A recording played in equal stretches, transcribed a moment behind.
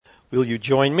Will you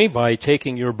join me by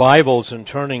taking your Bibles and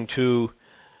turning to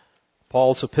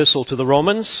Paul's epistle to the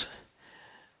Romans?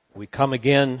 We come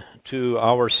again to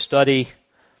our study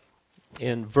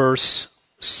in verse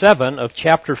 7 of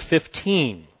chapter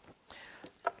 15.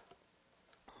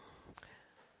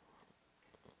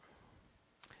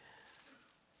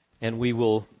 And we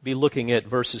will be looking at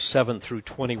verses 7 through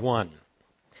 21.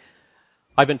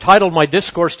 I've entitled my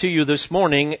discourse to you this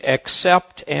morning,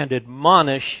 Accept and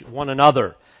Admonish One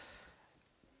Another.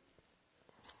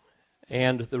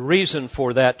 And the reason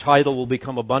for that title will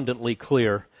become abundantly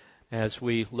clear as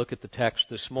we look at the text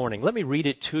this morning. Let me read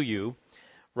it to you.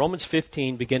 Romans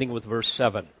 15, beginning with verse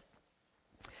 7.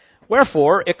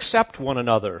 Wherefore, accept one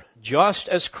another, just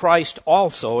as Christ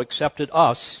also accepted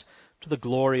us to the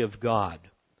glory of God.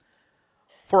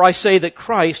 For I say that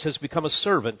Christ has become a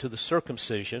servant to the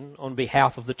circumcision on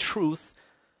behalf of the truth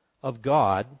of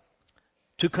God,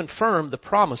 to confirm the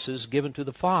promises given to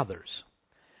the fathers,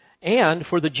 and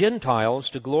for the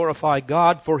Gentiles to glorify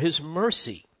God for His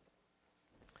mercy.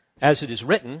 As it is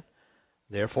written,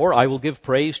 Therefore I will give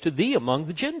praise to thee among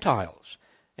the Gentiles,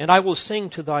 and I will sing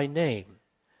to thy name.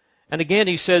 And again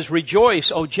he says,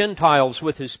 Rejoice, O Gentiles,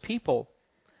 with His people.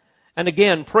 And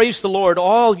again, praise the Lord,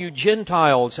 all you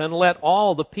Gentiles, and let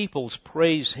all the peoples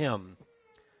praise Him.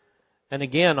 And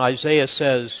again, Isaiah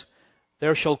says,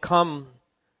 There shall come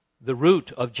the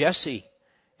root of Jesse,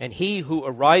 and he who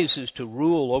arises to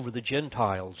rule over the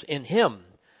Gentiles. In him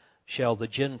shall the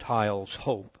Gentiles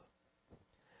hope.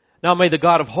 Now may the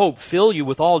God of hope fill you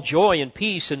with all joy and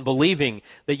peace in believing,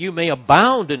 that you may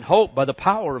abound in hope by the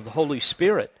power of the Holy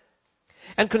Spirit.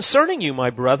 And concerning you, my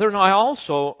brethren,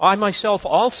 I myself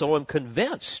also am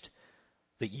convinced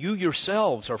that you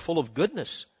yourselves are full of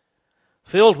goodness,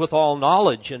 filled with all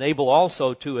knowledge, and able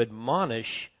also to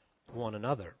admonish one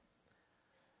another.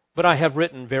 But I have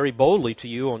written very boldly to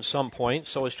you on some points,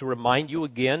 so as to remind you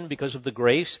again, because of the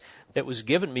grace that was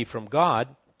given me from God,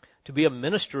 to be a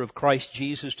minister of Christ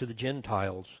Jesus to the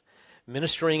Gentiles,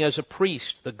 ministering as a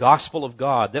priest the gospel of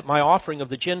God, that my offering of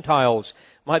the Gentiles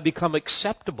might become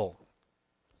acceptable,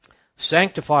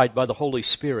 sanctified by the Holy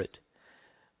Spirit.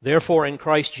 Therefore in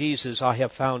Christ Jesus I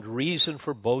have found reason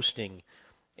for boasting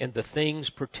in the things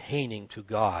pertaining to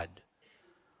God.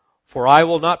 For I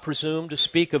will not presume to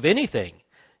speak of anything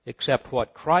except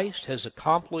what Christ has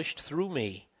accomplished through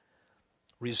me,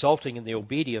 resulting in the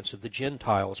obedience of the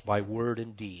Gentiles by word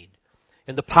and deed,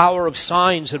 in the power of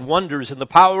signs and wonders, in the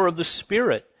power of the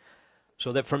Spirit,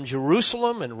 so that from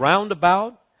Jerusalem and round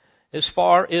about, as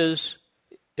far as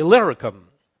Illyricum,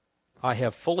 I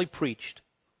have fully preached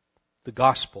the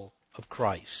gospel of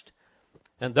Christ.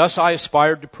 And thus I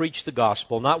aspired to preach the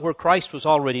gospel, not where Christ was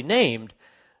already named,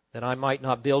 that I might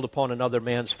not build upon another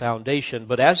man's foundation,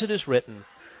 but as it is written,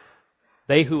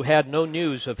 They who had no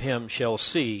news of Him shall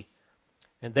see,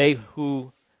 and they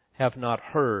who have not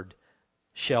heard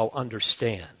shall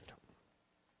understand.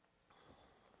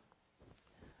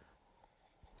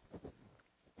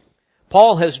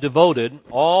 Paul has devoted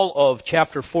all of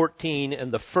chapter 14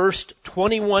 and the first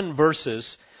 21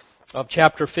 verses of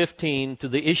chapter 15 to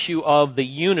the issue of the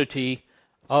unity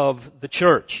of the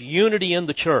church, unity in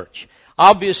the church.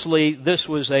 Obviously, this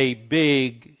was a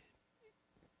big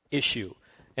issue,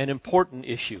 an important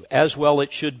issue, as well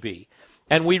it should be.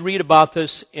 And we read about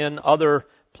this in other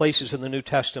places in the New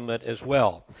Testament as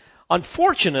well.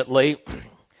 Unfortunately,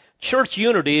 church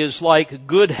unity is like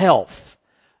good health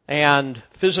and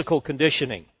physical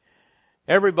conditioning.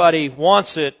 Everybody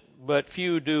wants it, but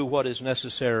few do what is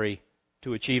necessary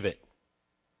to achieve it.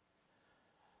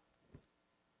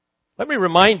 Let me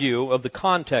remind you of the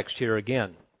context here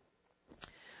again.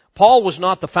 Paul was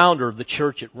not the founder of the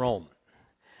church at Rome,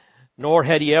 nor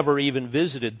had he ever even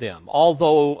visited them,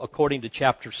 although, according to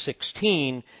chapter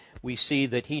 16, we see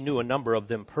that he knew a number of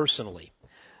them personally.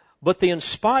 But the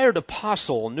inspired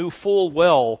apostle knew full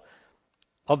well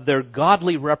of their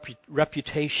godly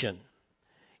reputation,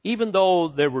 even though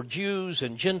there were Jews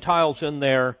and Gentiles in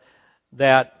there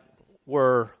that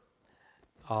were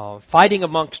fighting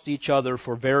amongst each other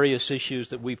for various issues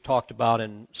that we've talked about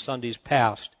in Sundays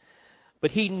past.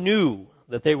 But he knew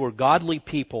that they were godly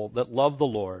people that loved the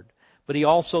Lord, but he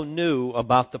also knew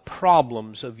about the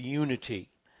problems of unity.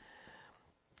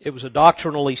 It was a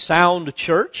doctrinally sound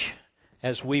church,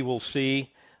 as we will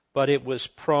see, but it was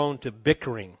prone to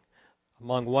bickering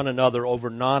among one another over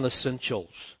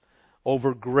non-essentials,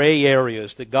 over gray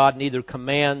areas that God neither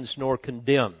commands nor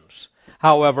condemns.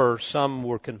 However, some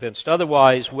were convinced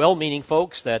otherwise, well-meaning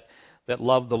folks that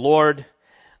loved the Lord,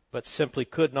 but simply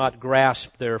could not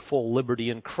grasp their full liberty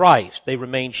in Christ. They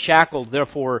remained shackled,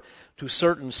 therefore, to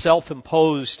certain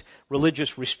self-imposed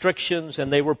religious restrictions,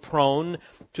 and they were prone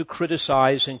to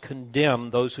criticize and condemn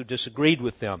those who disagreed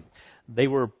with them. They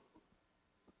were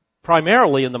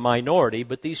primarily in the minority,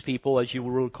 but these people, as you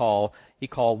will recall, he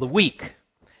called the weak.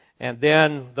 And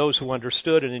then those who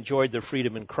understood and enjoyed their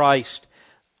freedom in Christ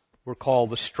were called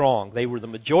the strong. They were the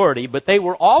majority, but they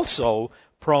were also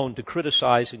prone to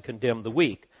criticize and condemn the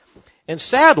weak. And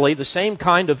sadly, the same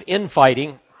kind of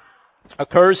infighting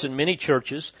occurs in many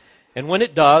churches, and when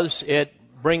it does, it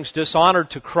brings dishonor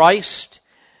to Christ,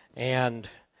 and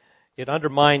it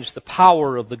undermines the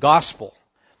power of the gospel.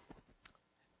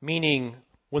 Meaning,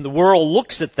 when the world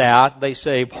looks at that, they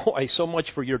say, boy, so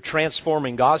much for your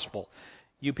transforming gospel.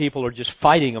 You people are just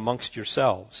fighting amongst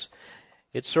yourselves.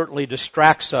 It certainly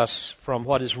distracts us from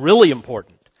what is really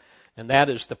important, and that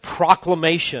is the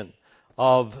proclamation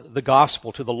of the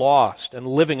gospel to the lost and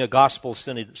living a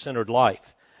gospel-centered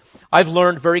life. I've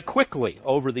learned very quickly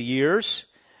over the years,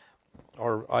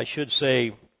 or I should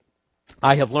say,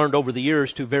 I have learned over the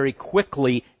years to very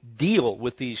quickly deal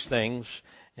with these things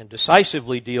and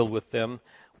decisively deal with them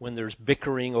when there's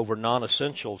bickering over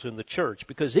non-essentials in the church,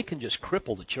 because it can just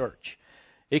cripple the church.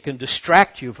 It can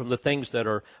distract you from the things that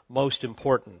are most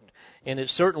important. And it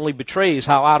certainly betrays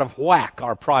how out of whack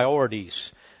our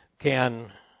priorities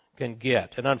can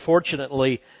get. And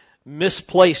unfortunately,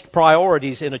 misplaced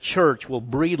priorities in a church will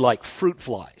breed like fruit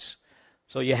flies.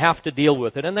 So you have to deal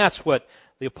with it. And that's what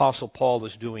the Apostle Paul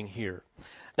is doing here.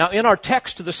 Now, in our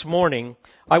text this morning,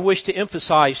 I wish to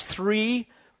emphasize three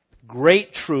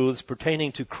great truths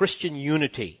pertaining to Christian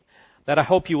unity that I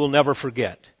hope you will never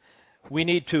forget. We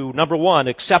need to, number one,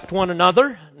 accept one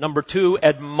another. Number two,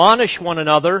 admonish one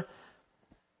another.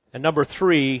 And number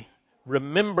three,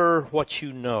 remember what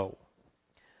you know.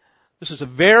 This is a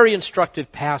very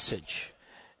instructive passage,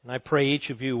 and I pray each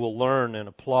of you will learn and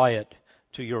apply it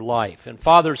to your life. And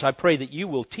fathers, I pray that you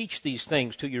will teach these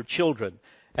things to your children,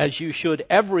 as you should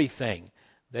everything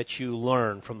that you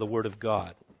learn from the Word of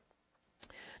God.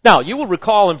 Now, you will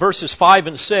recall in verses 5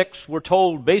 and 6, we're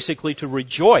told basically to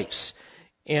rejoice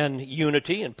in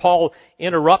unity, and Paul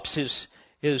interrupts his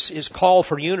call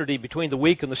for unity between the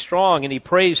weak and the strong, and he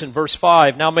prays in verse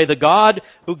 5, "Now may the God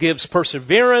who gives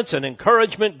perseverance and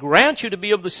encouragement grant you to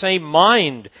be of the same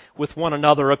mind with one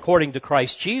another according to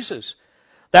Christ Jesus,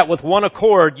 that with one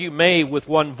accord you may with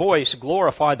one voice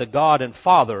glorify the God and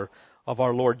Father of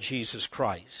our Lord Jesus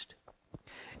Christ."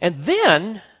 And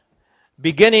then,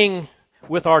 beginning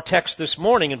with our text this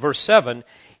morning in verse 7,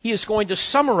 he is going to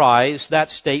summarize that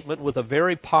statement with a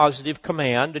very positive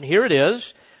command, and here it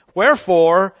is,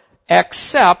 "Wherefore,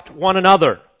 accept one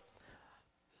another,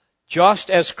 just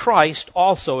as Christ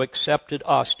also accepted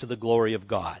us to the glory of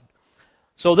God."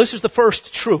 So this is the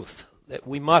first truth that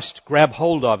we must grab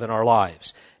hold of in our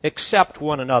lives. Accept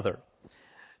one another.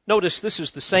 Notice this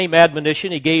is the same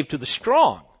admonition he gave to the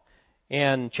strong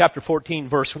in chapter 14,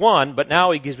 verse 1, but now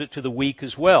he gives it to the weak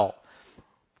as well.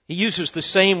 He uses the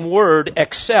same word,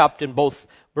 accept, in both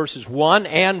verses 1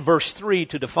 and verse 3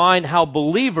 to define how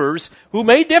believers who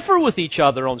may differ with each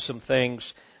other on some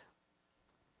things,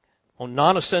 on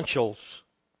non-essentials,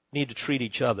 need to treat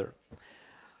each other.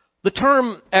 The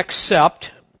term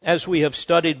accept, as we have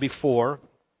studied before,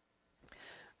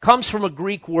 comes from a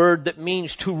Greek word that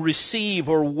means to receive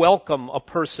or welcome a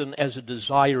person as a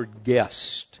desired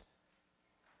guest.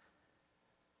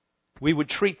 We would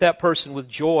treat that person with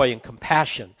joy and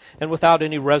compassion and without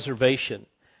any reservation.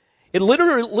 It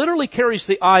literally carries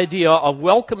the idea of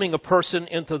welcoming a person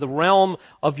into the realm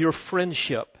of your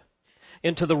friendship,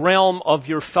 into the realm of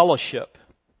your fellowship.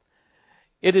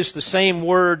 It is the same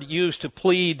word used to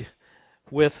plead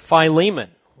with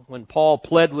Philemon when Paul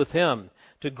pled with him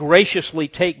to graciously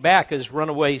take back his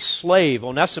runaway slave,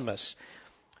 Onesimus,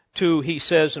 to, he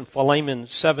says in Philemon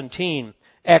 17,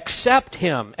 "Accept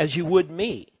him as you would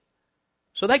me."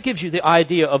 So that gives you the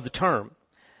idea of the term.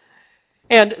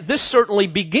 And this certainly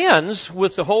begins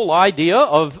with the whole idea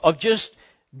of just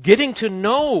getting to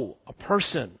know a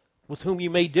person with whom you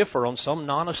may differ on some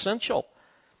non-essential,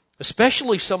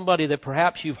 especially somebody that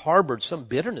perhaps you've harbored some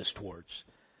bitterness towards.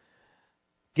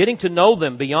 Getting to know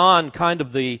them beyond kind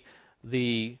of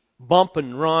the bump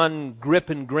and run, grip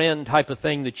and grin type of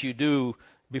thing that you do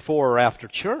before or after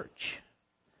church.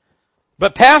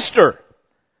 But Pastor,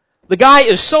 the guy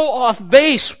is so off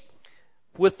base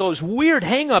with those weird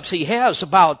hang-ups he has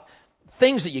about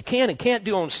things that you can and can't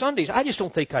do on Sundays. I just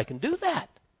don't think I can do that.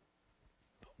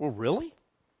 Well, really?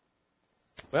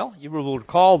 Well, you will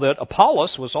recall that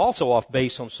Apollos was also off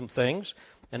base on some things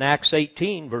in Acts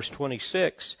 18, verse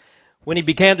 26, when he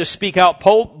began to speak out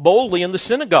boldly in the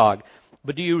synagogue.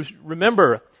 But do you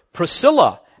remember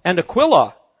Priscilla and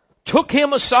Aquila took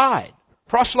him aside?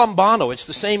 Proslambano, it's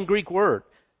the same Greek word.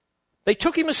 They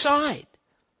took him aside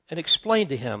and explained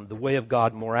to him the way of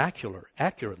God more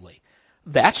accurately.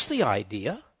 That's the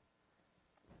idea.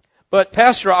 But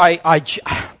Pastor, I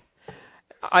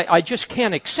just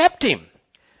can't accept him.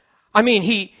 I mean,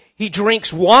 he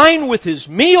drinks wine with his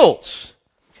meals,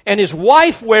 and his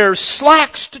wife wears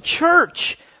slacks to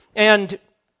church, and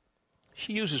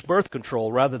she uses birth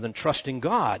control rather than trusting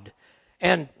God,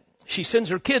 and she sends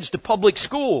her kids to public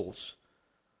schools.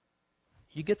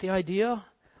 You get the idea?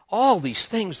 All these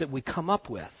things that we come up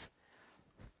with.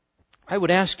 I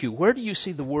would ask you, where do you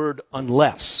see the word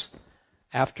unless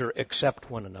after accept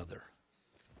one another?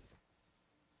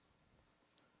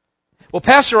 Well,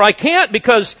 Pastor, I can't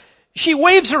because she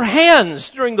waves her hands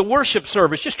during the worship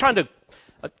service, just trying to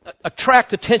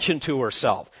attract attention to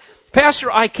herself.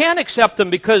 Pastor, I can't accept them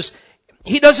because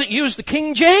he doesn't use the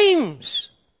King James.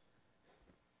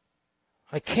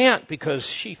 I can't because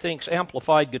she thinks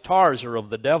amplified guitars are of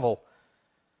the devil.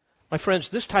 My friends,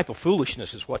 this type of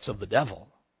foolishness is what's of the devil.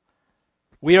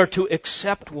 We are to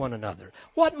accept one another.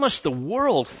 What must the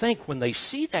world think when they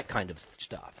see that kind of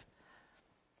stuff?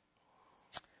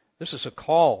 This is a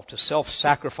call to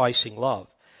self-sacrificing love.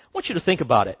 I want you to think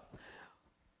about it.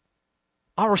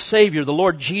 Our Savior, the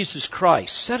Lord Jesus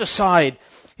Christ, set aside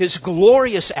His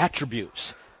glorious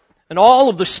attributes and all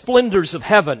of the splendors of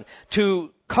heaven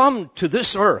to come to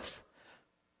this earth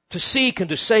to seek and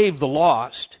to save the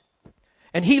lost.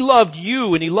 And He loved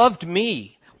you and He loved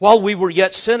me. While we were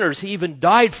yet sinners, He even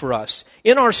died for us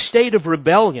in our state of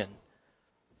rebellion,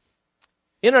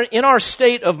 in our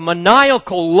state of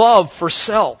maniacal love for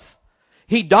self.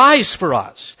 He dies for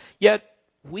us, yet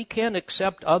we can't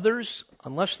accept others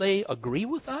unless they agree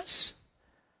with us,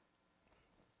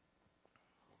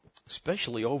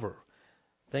 especially over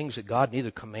things that God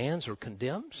neither commands or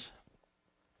condemns.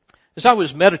 As I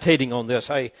was meditating on this,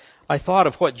 I thought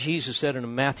of what Jesus said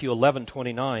in Matthew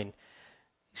 11:29.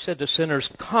 He said to sinners,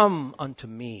 "Come unto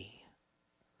me."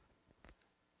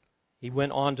 He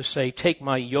went on to say, "Take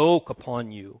my yoke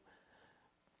upon you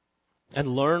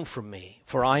and learn from me,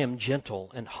 for I am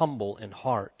gentle and humble in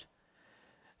heart."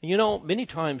 And you know, many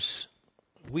times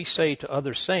we say to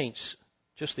other saints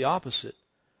just the opposite.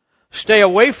 "Stay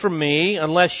away from me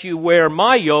unless you wear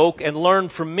my yoke and learn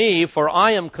from me, for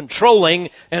I am controlling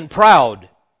and proud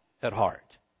at heart."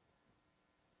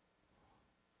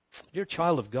 Dear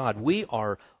child of God, we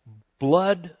are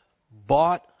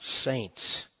blood-bought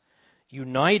saints,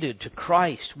 united to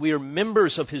Christ. We are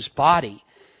members of His body,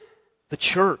 the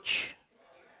church,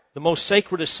 the most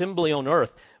sacred assembly on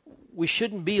earth. We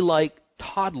shouldn't be like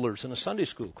toddlers in a Sunday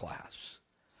school class.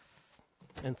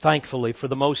 And thankfully, for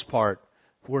the most part,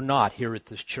 we're not here at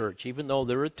this church, even though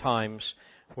there are times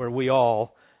where we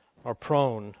all are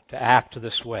prone to act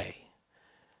this way.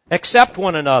 Accept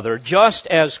one another, just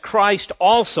as Christ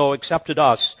also accepted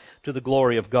us to the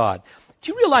glory of God.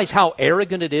 Do you realize how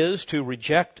arrogant it is to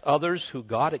reject others who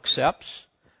God accepts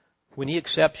when He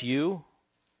accepts you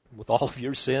with all of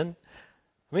your sin?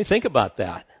 I mean, think about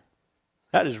that.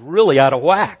 That is really out of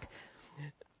whack.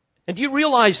 And do you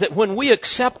realize that when we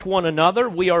accept one another,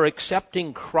 we are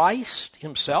accepting Christ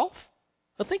Himself?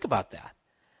 Now think about that.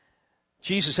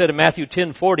 Jesus said in Matthew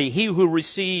 10:40, "He who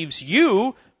receives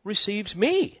you receives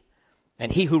me,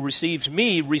 and he who receives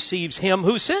me receives Him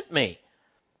who sent me."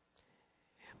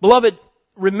 Beloved,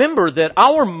 remember that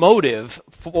our motive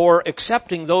for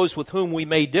accepting those with whom we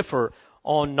may differ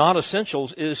on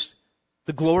non-essentials is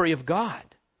the glory of God.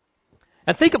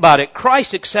 And think about it,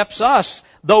 Christ accepts us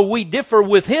though we differ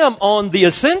with Him on the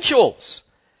essentials.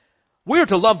 We're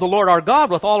to love the Lord our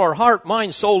God with all our heart,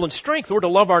 mind, soul, and strength. We're to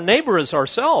love our neighbor as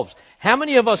ourselves. How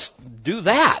many of us do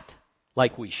that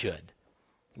like we should?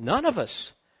 None of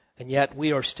us. And yet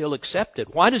we are still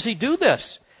accepted. Why does He do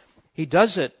this? He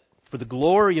does it for the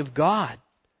glory of God,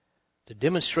 to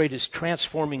demonstrate His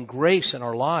transforming grace in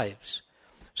our lives.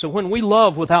 So when we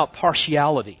love without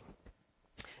partiality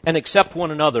and accept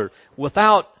one another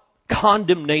without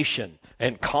condemnation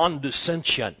and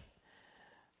condescension,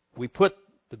 we put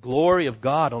the glory of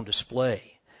God on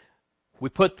display. We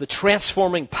put the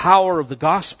transforming power of the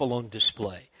gospel on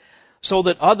display so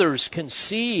that others can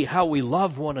see how we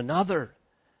love one another.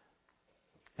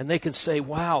 And they can say,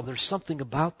 "Wow, there's something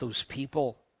about those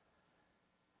people."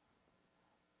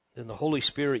 Then the Holy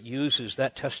Spirit uses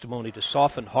that testimony to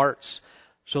soften hearts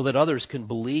so that others can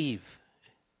believe,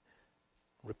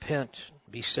 repent,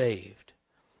 be saved.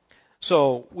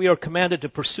 So we are commanded to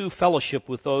pursue fellowship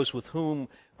with those with whom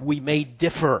we may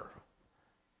differ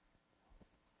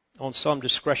on some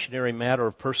discretionary matter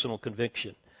of personal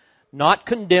conviction. Not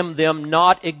condemn them,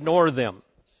 not ignore them.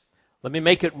 Let me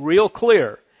make it real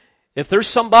clear. If there's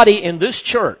somebody in this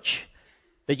church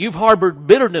that you've harbored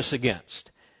bitterness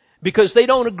against because they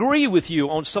don't agree with you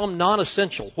on some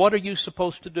non-essential, what are you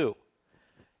supposed to do?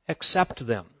 Accept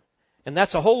them. And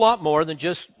that's a whole lot more than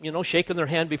just, shaking their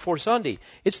hand before Sunday.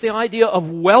 It's the idea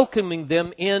of welcoming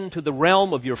them into the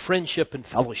realm of your friendship and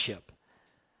fellowship.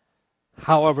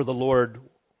 However the Lord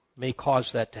may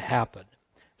cause that to happen.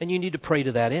 And you need to pray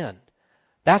to that end.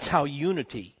 That's how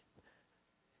unity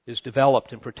is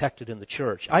developed and protected in the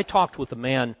church. I talked with a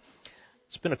man,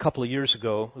 it's been a couple of years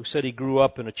ago, who said he grew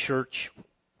up in a church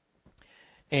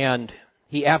and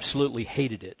he absolutely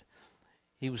hated it.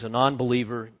 He was a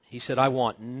non-believer. He said, I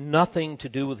want nothing to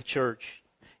do with the church.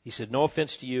 He said, no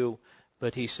offense to you,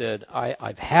 but he said,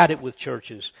 I've had it with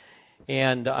churches.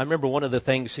 And I remember one of the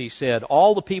things he said,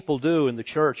 all the people do in the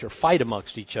church are fight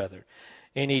amongst each other.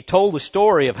 And he told the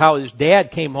story of how his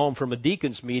dad came home from a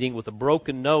deacon's meeting with a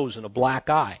broken nose and a black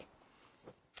eye.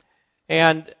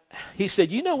 And he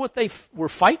said, you know what they were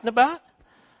fighting about?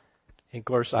 And of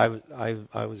course, I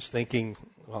was thinking,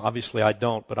 well, obviously I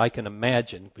don't, but I can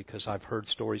imagine because I've heard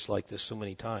stories like this so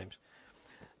many times.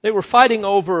 They were fighting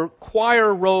over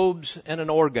choir robes and an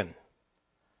organ.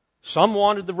 Some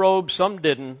wanted the robe, some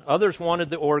didn't. Others wanted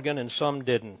the organ, and some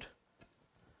didn't.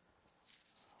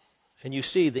 And you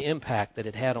see the impact that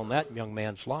it had on that young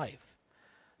man's life.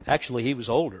 Actually, he was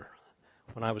older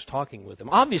when I was talking with him.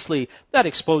 Obviously, that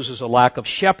exposes a lack of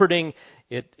shepherding.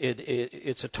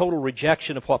 It's a total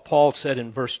rejection of what Paul said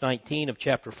in verse 19 of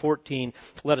chapter 14.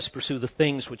 Let us pursue the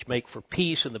things which make for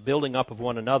peace and the building up of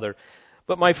one another.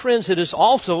 But my friends, it is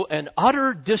also an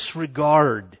utter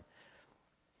disregard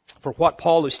for what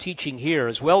Paul is teaching here,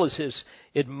 as well as his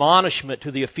admonishment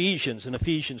to the Ephesians in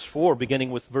Ephesians 4,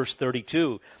 beginning with verse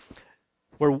 32,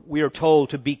 where we are told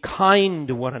to be kind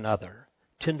to one another,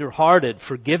 tender-hearted,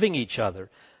 forgiving each other,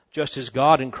 just as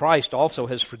God in Christ also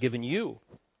has forgiven you.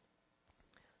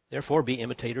 Therefore, be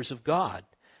imitators of God,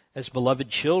 as beloved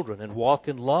children, and walk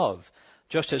in love,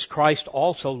 just as Christ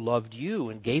also loved you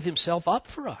and gave himself up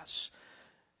for us,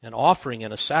 an offering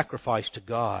and a sacrifice to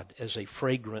God as a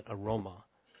fragrant aroma.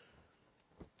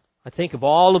 I think of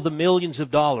all of the millions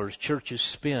of dollars churches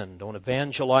spend on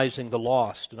evangelizing the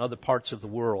lost in other parts of the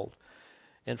world.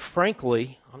 And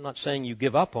frankly, I'm not saying you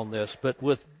give up on this, but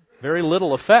with very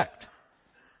little effect.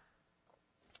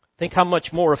 Think how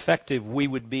much more effective we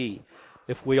would be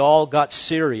if we all got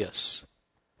serious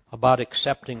about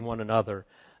accepting one another,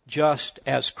 just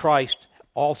as Christ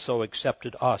also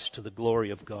accepted us to the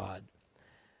glory of God.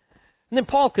 And then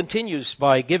Paul continues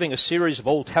by giving a series of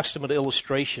Old Testament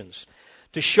illustrations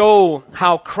to show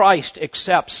how Christ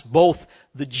accepts both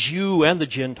the Jew and the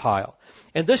Gentile.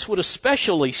 And this would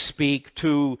especially speak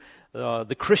to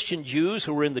the Christian Jews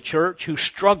who were in the church who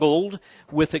struggled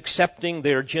with accepting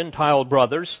their Gentile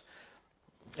brothers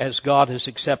as God has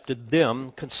accepted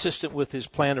them, consistent with his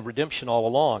plan of redemption all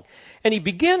along. And he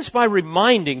begins by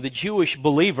reminding the Jewish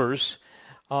believers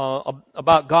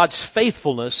about God's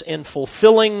faithfulness in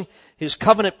fulfilling his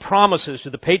covenant promises to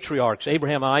the patriarchs,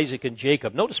 Abraham, Isaac, and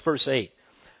Jacob. Notice verse 8.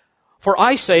 For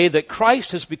I say that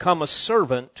Christ has become a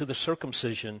servant to the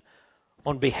circumcision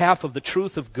on behalf of the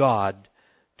truth of God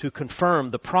to confirm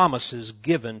the promises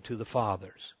given to the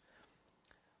fathers.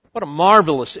 What a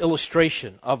marvelous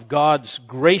illustration of God's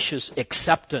gracious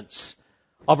acceptance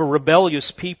of a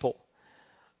rebellious people.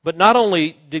 But not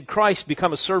only did Christ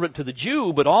become a servant to the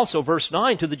Jew, but also, verse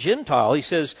 9, to the Gentile. He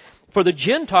says, for the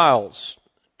Gentiles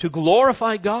to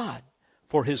glorify God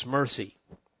for his mercy.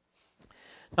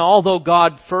 Now, although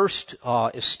God first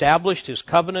established his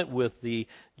covenant with the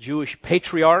Jewish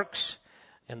patriarchs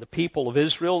and the people of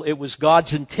Israel, it was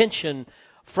God's intention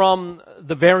from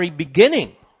the very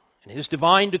beginning, in his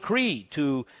divine decree,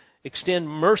 to extend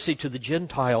mercy to the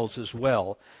Gentiles as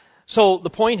well. So the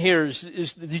point here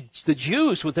is the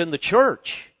Jews within the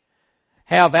church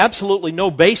have absolutely no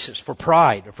basis for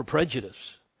pride or for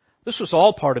prejudice. This was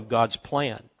all part of God's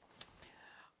plan.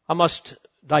 I must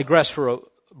digress for a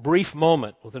brief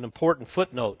moment with an important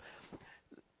footnote.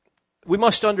 We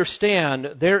must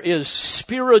understand there is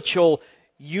spiritual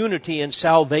unity and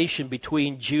salvation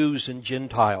between Jews and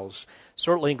Gentiles.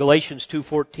 Certainly in Galatians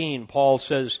 2:14, Paul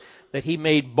says that he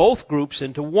made both groups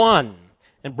into one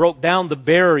and broke down the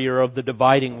barrier of the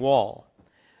dividing wall.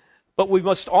 But we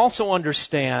must also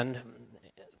understand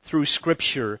through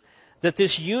Scripture that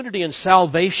this unity and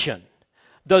salvation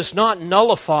does not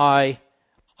nullify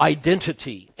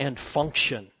identity and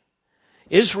function.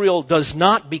 Israel does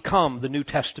not become the New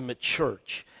Testament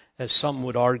church, as some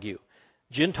would argue.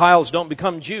 Gentiles don't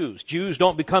become Jews. Jews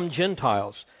don't become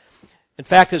Gentiles. In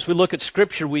fact, as we look at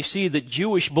Scripture, we see that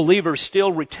Jewish believers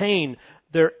still retain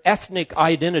their ethnic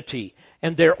identity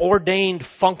and their ordained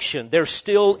function. There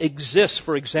still exists,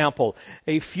 for example,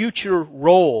 a future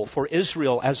role for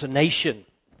Israel as a nation.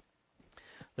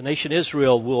 The nation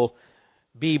Israel will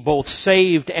be both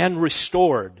saved and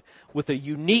restored with a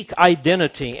unique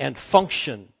identity and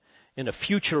function in a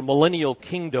future millennial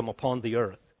kingdom upon the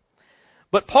earth.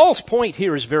 But Paul's point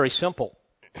here is very simple.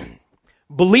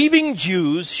 Believing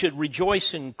Jews should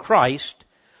rejoice in Christ,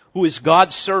 who is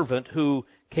God's servant, who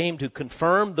came to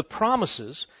confirm the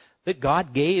promises that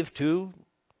God gave to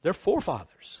their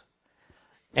forefathers.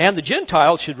 And the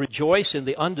Gentiles should rejoice in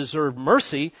the undeserved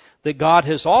mercy that God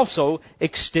has also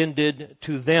extended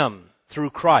to them through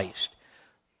Christ.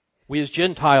 We as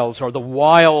Gentiles are the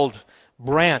wild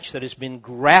branch that has been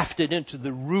grafted into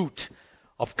the root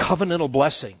of covenantal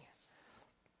blessing.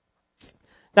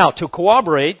 Now, to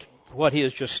corroborate what he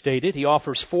has just stated, he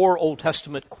offers 4 Old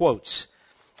Testament quotes,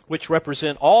 which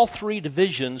represent all 3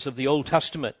 divisions of the Old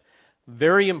Testament.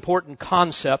 Very important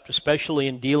concept, especially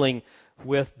in dealing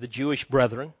with the Jewish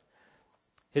brethren.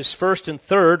 His first and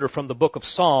third are from the book of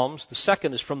Psalms. The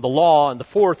second is from the law, and the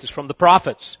fourth is from the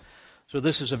prophets. So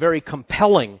this is a very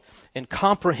compelling and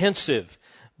comprehensive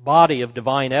body of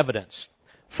divine evidence.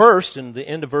 First, in the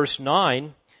end of verse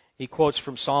 9, he quotes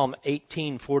from Psalm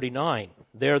 18:49.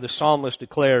 There the psalmist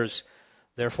declares,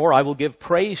 "Therefore I will give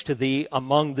praise to thee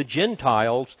among the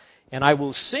Gentiles, and I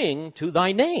will sing to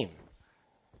thy name."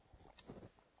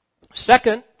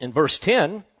 Second, in verse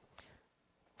 10,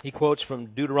 he quotes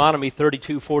from Deuteronomy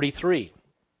 32:43,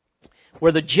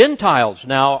 where the Gentiles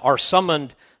now are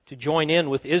summoned to join in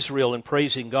with Israel in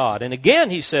praising God. And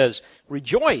again he says,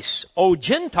 "Rejoice, O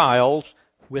Gentiles,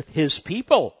 with his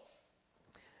people."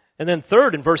 And then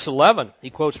third, in verse 11,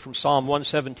 he quotes from Psalm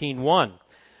 117:1,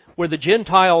 where the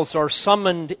Gentiles are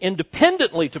summoned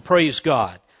independently to praise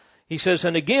God. He says,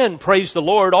 "And again, praise the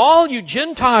Lord, all you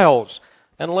Gentiles,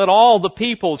 and let all the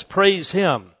peoples praise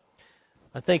him."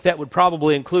 I think that would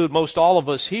probably include most all of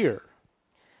us here.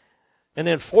 And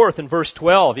then fourth, in verse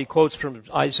 12, he quotes from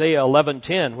Isaiah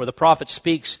 11:10, where the prophet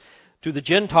speaks to the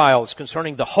Gentiles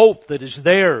concerning the hope that is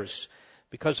theirs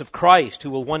because of Christ,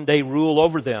 who will one day rule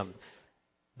over them.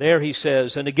 There he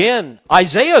says, and again,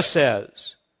 Isaiah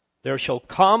says, "There shall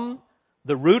come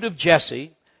the root of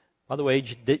Jesse." By the way,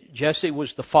 Jesse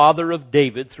was the father of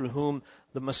David, through whom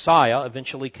the Messiah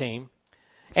eventually came.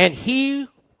 "And he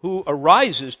who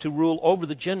arises to rule over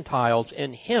the Gentiles,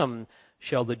 in him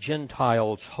shall the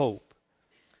Gentiles hope."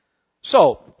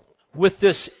 So, with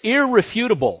this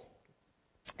irrefutable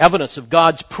evidence of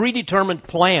God's predetermined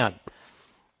plan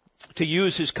to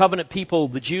use his covenant people,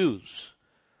 the Jews,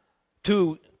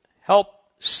 to help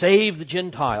save the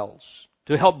Gentiles,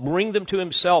 to help bring them to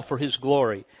himself for his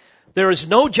glory, there is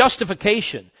no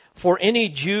justification for any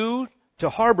Jew to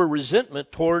harbor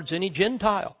resentment towards any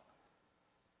Gentile,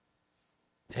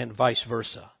 and vice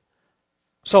versa.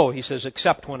 So, he says,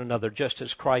 accept one another just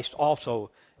as Christ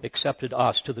also accepted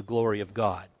us to the glory of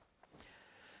God.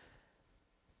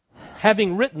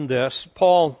 Having written this,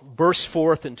 Paul bursts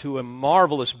forth into a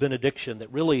marvelous benediction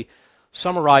that really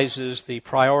summarizes the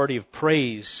priority of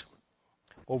praise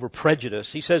over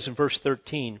prejudice. He says in verse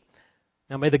 13,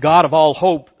 "Now may the God of all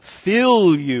hope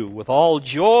fill you with all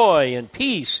joy and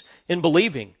peace in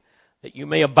believing, that you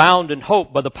may abound in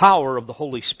hope by the power of the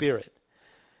Holy Spirit."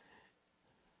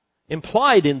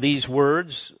 Implied in these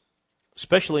words,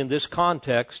 especially in this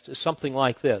context, is something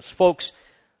like this. Folks,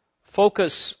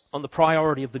 focus on the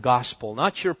priority of the gospel,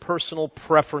 not your personal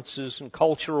preferences and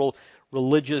cultural,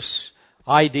 religious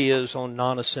ideas on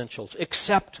non-essentials.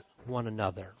 Accept one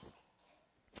another.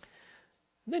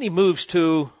 And then he moves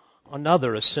to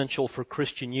another essential for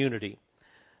Christian unity.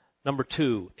 Number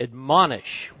 2,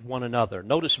 admonish one another.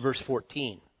 Notice verse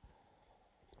 14.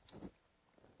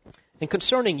 "And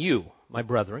concerning you, my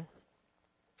brethren,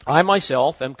 I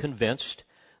myself am convinced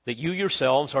that you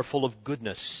yourselves are full of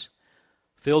goodness,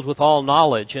 filled with all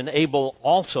knowledge, and able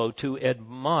also to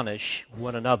admonish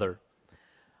one another."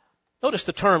 Notice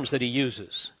the terms that he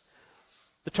uses.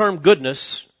 The term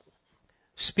goodness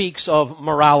speaks of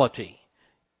morality.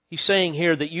 He's saying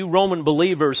here that you Roman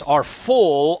believers are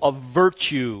full of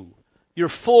virtue. You're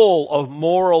full of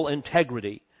moral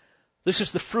integrity. This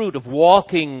is the fruit of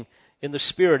walking in the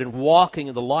Spirit and walking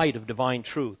in the light of divine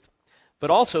truth. But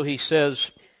also he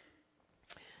says,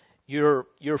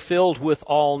 you're filled with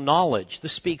all knowledge.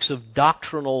 This speaks of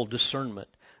doctrinal discernment.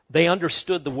 They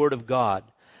understood the Word of God.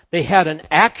 They had an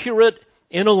accurate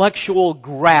intellectual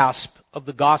grasp of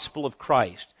the gospel of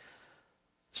Christ.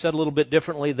 Said a little bit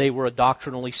differently, they were a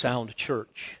doctrinally sound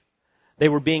church. They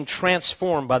were being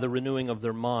transformed by the renewing of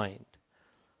their mind.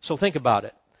 So think about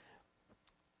it.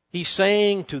 He's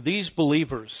saying to these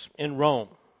believers in Rome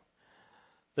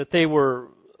that they were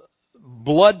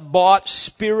blood-bought,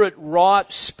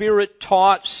 Spirit-wrought,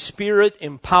 Spirit-taught,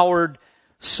 Spirit-empowered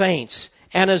saints.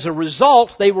 And as a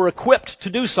result, they were equipped to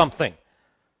do something.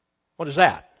 What is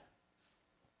that?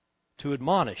 To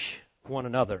admonish one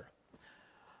another.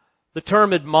 The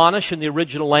term admonish in the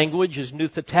original language is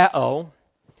nouthetao.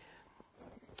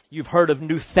 You've heard of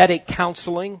nouthetic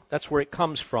counseling. That's where it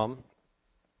comes from.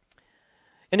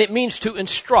 And it means to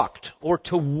instruct or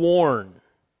to warn,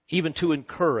 even to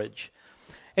encourage.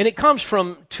 And it comes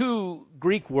from two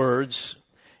Greek words.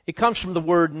 It comes from the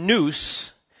word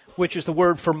nous, which is the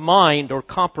word for mind or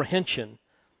comprehension.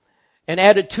 And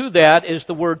added to that is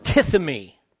the word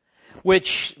tithemi,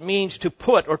 which means to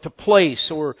put or to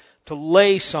place or to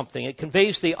lay something. It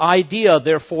conveys the idea,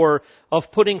 therefore,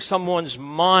 of putting someone's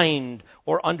mind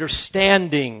or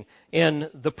understanding in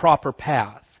the proper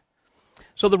path.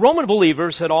 So the Roman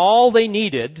believers had all they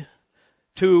needed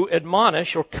to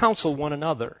admonish or counsel one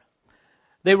another.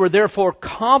 They were therefore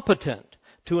competent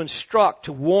to instruct,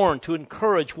 to warn, to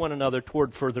encourage one another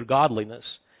toward further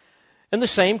godliness. And the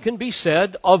same can be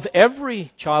said of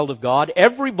every child of God,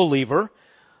 every believer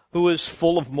who is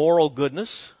full of moral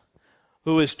goodness,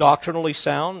 who is doctrinally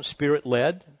sound,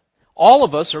 Spirit-led. All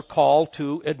of us are called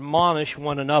to admonish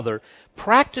one another.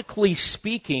 Practically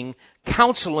speaking,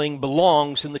 counseling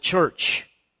belongs in the church,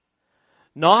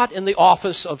 not in the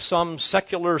office of some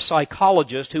secular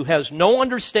psychologist who has no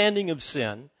understanding of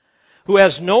sin, who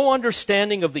has no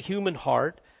understanding of the human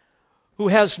heart, who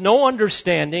has no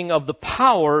understanding of the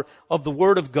power of the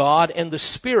Word of God and the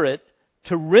Spirit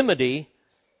to remedy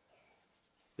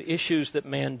the issues that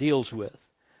man deals with.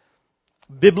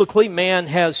 Biblically, man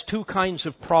has two kinds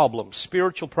of problems,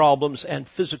 spiritual problems and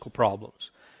physical problems.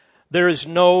 There is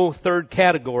no third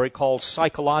category called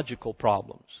psychological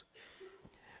problems.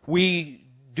 We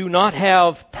do not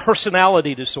have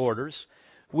personality disorders.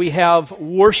 We have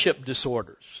worship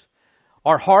disorders.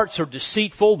 Our hearts are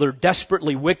deceitful. They're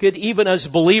desperately wicked. Even as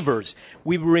believers,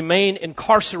 we remain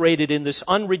incarcerated in this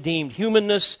unredeemed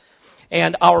humanness,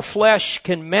 and our flesh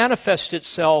can manifest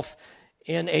itself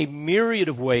in a myriad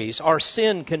of ways. Our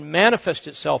sin can manifest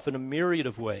itself in a myriad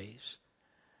of ways.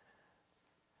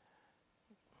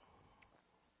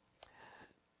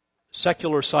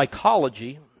 Secular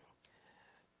psychology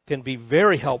can be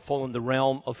very helpful in the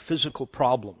realm of physical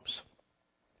problems,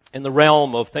 in the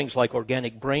realm of things like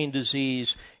organic brain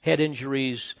disease, head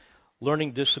injuries,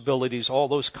 learning disabilities, all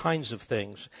those kinds of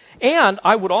things. And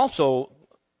I would also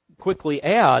quickly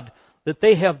add that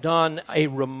they have done a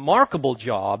remarkable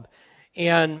job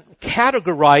in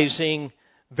categorizing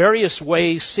various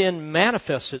ways sin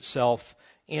manifests itself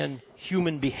in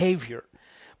human behavior.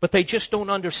 But they just don't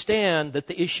understand that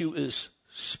the issue is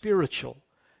spiritual.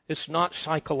 It's not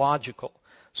psychological.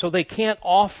 So they can't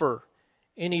offer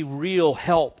any real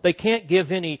help. They can't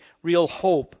give any real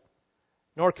hope,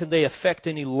 nor can they affect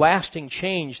any lasting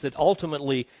change that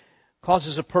ultimately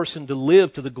causes a person to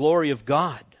live to the glory of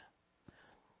God.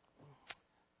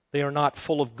 They are not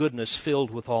full of goodness,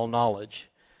 filled with all knowledge,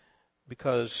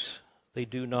 because they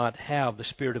do not have the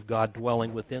Spirit of God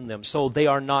dwelling within them. So they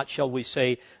are not, shall we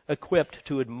say, equipped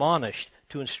to admonish,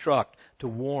 to instruct, to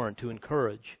warn, to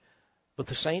encourage. But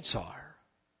the saints are.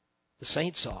 The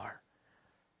saints are.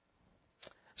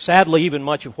 Sadly, even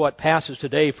much of what passes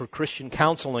today for Christian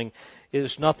counseling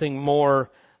is nothing more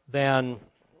than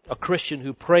a Christian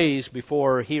who prays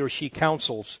before he or she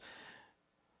counsels,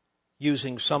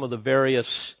 using some of the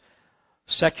various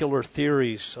secular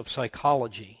theories of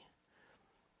psychology.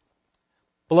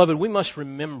 Beloved, we must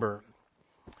remember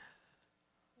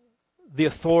the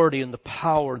authority and the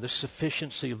power, the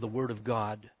sufficiency of the Word of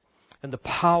God, and the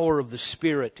power of the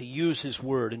Spirit to use His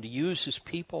Word and to use His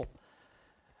people.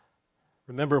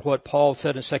 Remember what Paul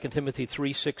said in 2 Timothy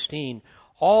 3:16,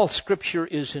 all Scripture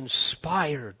is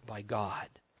inspired by God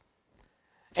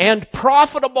and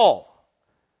profitable.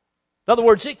 In other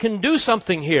words, it can do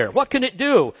something here. What can it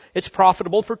do? It's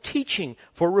profitable for teaching,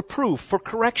 for reproof, for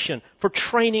correction, for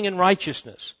training in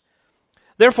righteousness.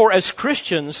 Therefore, as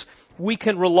Christians, we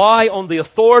can rely on the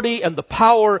authority and the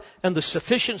power and the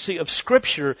sufficiency of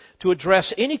Scripture to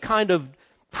address any kind of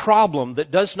problem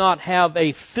that does not have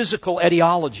a physical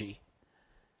etiology.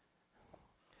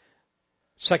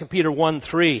 2 Peter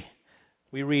 1:3,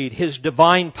 we read, His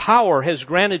divine power has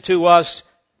granted to us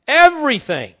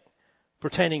everything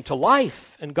pertaining to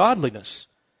life and godliness.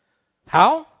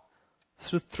 How?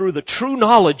 Through the true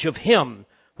knowledge of Him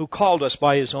who called us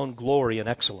by His own glory and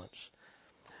excellence.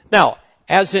 Now,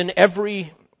 as in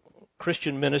every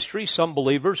Christian ministry, some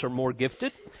believers are more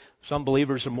gifted, some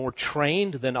believers are more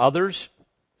trained than others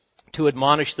to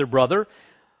admonish their brother.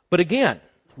 But again,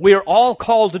 we are all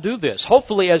called to do this.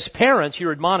 Hopefully, as parents,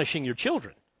 you're admonishing your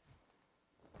children.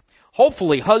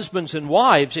 Hopefully, husbands and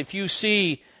wives, if you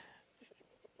see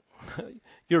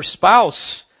your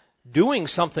spouse doing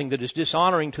something that is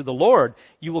dishonoring to the Lord,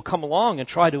 you will come along and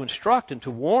try to instruct and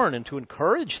to warn and to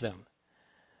encourage them.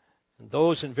 And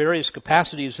those in various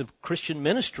capacities of Christian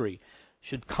ministry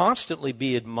should constantly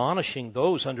be admonishing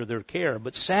those under their care.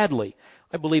 But sadly,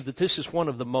 I believe that this is one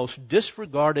of the most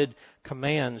disregarded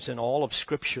commands in all of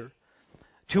Scripture.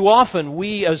 Too often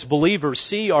we as believers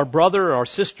see our brother or our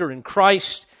sister in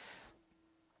Christ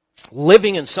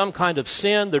living in some kind of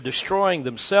sin. They're destroying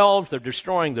themselves. They're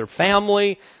destroying their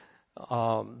family.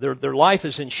 Their life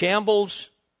is in shambles.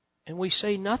 And we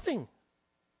say nothing.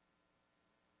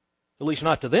 At least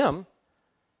not to them.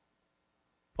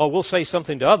 Oh, we'll say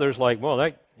something to others like, well,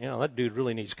 that dude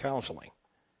really needs counseling.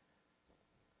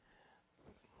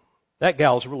 That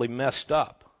gal's really messed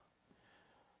up.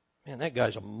 Man, that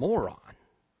guy's a moron.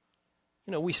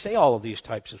 We say all of these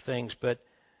types of things, but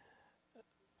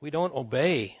we don't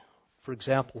obey, for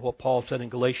example, what Paul said in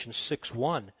Galatians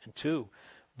 6:1 and 2.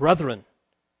 Brethren,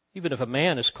 even if a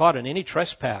man is caught in any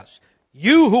trespass,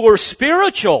 you who are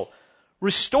spiritual,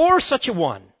 restore such a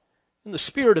one in the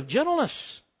spirit of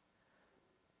gentleness.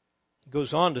 He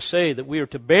goes on to say that we are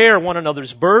to bear one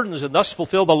another's burdens and thus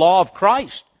fulfill the law of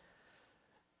Christ.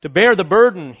 To bear the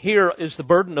burden here is the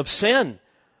burden of sin.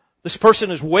 This person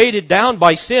is weighted down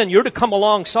by sin. You're to come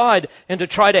alongside and to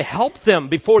try to help them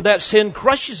before that sin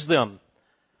crushes them.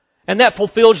 And that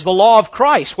fulfills the law of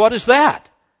Christ. What is that?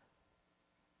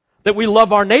 That we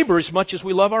love our neighbor as much as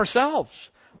we love ourselves.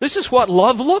 This is what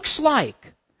love looks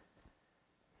like.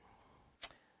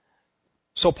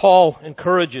 So Paul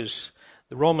encourages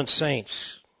the Roman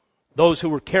saints, those who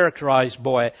were characterized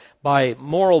by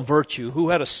moral virtue, who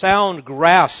had a sound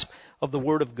grasp of the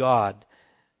Word of God,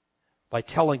 by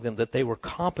telling them that they were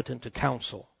competent to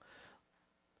counsel.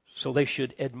 So they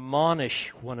should admonish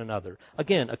one another.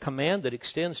 Again, a command that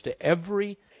extends to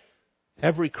every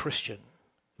Christian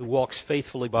who walks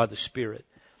faithfully by the Spirit.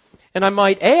 And I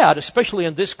might add, especially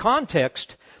in this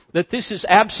context, that this is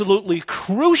absolutely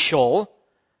crucial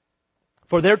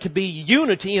for there to be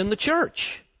unity in the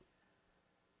church.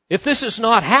 If this is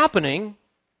not happening,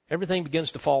 everything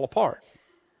begins to fall apart.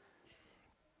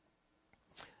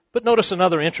 But notice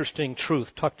another interesting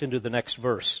truth tucked into the next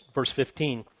verse, verse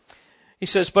 15. He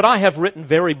says, but I have written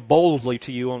very boldly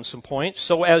to you on some points,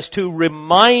 so as to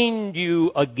remind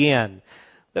you again.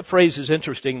 That phrase is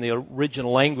interesting in the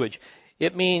original language.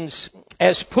 It means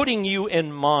as putting you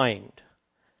in mind.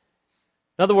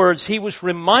 In other words, he was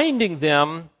reminding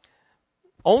them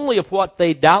only of what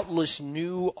they doubtless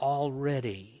knew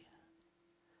already.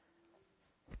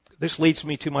 This leads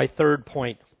me to my third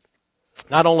point.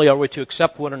 Not only are we to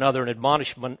accept one another and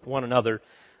admonish one another,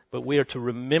 but we are to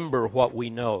remember what we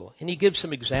know. And he gives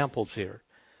some examples here.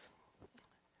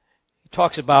 He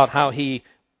talks about how he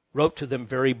wrote to them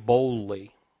very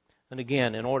boldly. And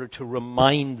again, in order to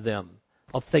remind them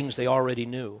of things they already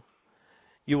knew.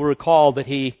 You will recall that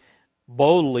he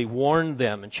boldly warned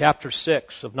them in chapter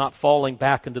 6 of not falling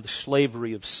back into the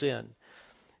slavery of sin.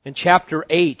 In chapter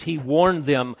 8, he warned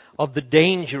them of the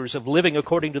dangers of living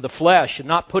according to the flesh and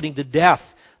not putting to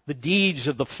death the deeds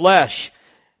of the flesh.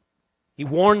 He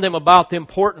warned them about the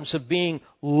importance of being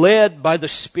led by the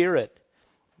Spirit.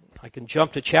 I can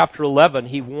jump to chapter 11.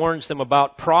 He warns them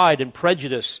about pride and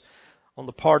prejudice on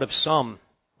the part of some.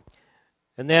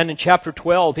 And then in chapter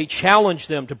 12, he challenged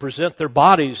them to present their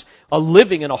bodies a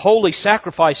living and a holy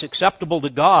sacrifice acceptable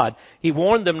to God. He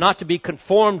warned them not to be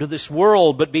conformed to this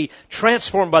world, but be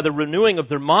transformed by the renewing of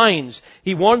their minds.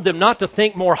 He warned them not to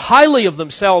think more highly of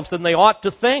themselves than they ought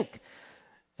to think.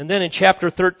 And then in chapter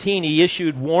 13, he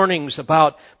issued warnings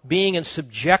about being in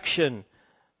subjection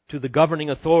to the governing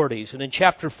authorities. And in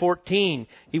chapter 14,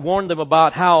 he warned them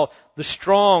about how the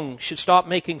strong should stop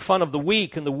making fun of the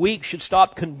weak and the weak should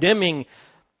stop condemning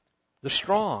the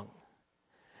strong.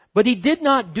 But he did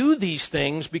not do these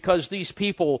things because these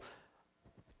people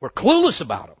were clueless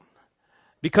about them,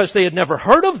 because they had never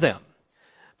heard of them,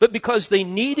 but because they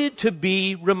needed to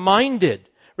be reminded.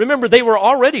 Remember, they were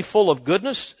already full of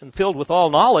goodness and filled with all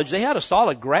knowledge. They had a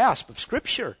solid grasp of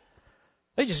Scripture.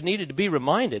 They just needed to be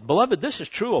reminded. Beloved, this is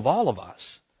true of all of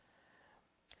us.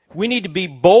 We need to be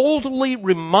boldly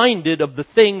reminded of the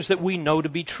things that we know to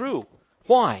be true.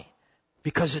 Why?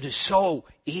 Because it is so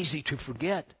easy to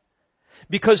forget.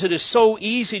 Because it is so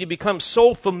easy to become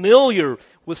so familiar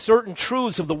with certain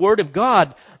truths of the Word of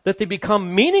God that they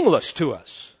become meaningless to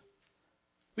us.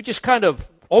 We just kind of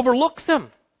overlook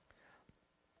them.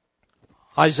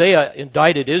 Isaiah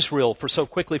indicted Israel for so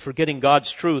quickly forgetting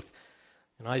God's truth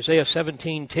In Isaiah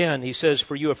 17:10, he says,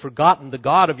 "For you have forgotten the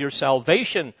God of your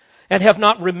salvation and have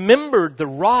not remembered the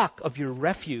rock of your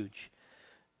refuge."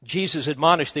 Jesus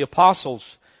admonished the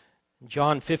apostles in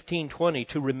John 15:20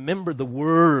 to remember the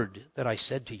word that I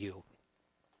said to you.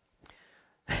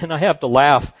 And I have to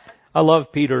laugh. I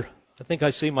love Peter. I think I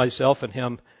see myself in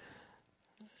him.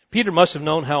 Peter must have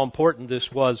known how important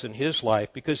this was in his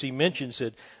life because he mentions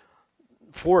it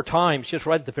 4 times just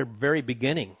right at the very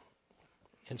beginning.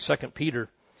 In 2 Peter,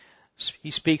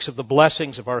 he speaks of the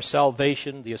blessings of our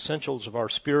salvation, the essentials of our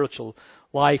spiritual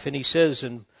life, and he says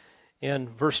in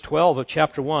verse 12 of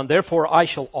chapter 1, "Therefore I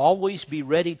shall always be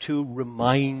ready to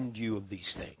remind you of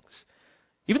these things,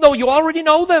 even though you already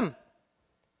know them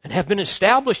and have been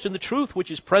established in the truth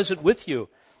which is present with you.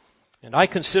 And I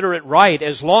consider it right,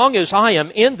 as long as I am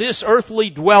in this earthly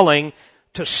dwelling,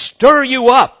 to stir you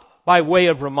up by way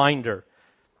of reminder."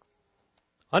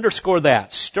 Underscore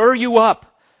that. Stir you up.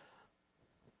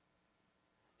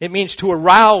 It means to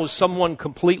arouse someone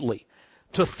completely,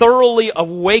 to thoroughly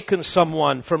awaken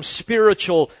someone from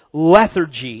spiritual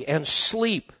lethargy and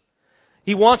sleep.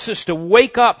 He wants us to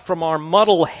wake up from our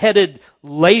muddle-headed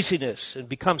laziness and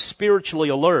become spiritually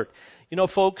alert. You know,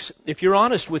 folks, if you're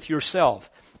honest with yourself,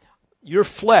 your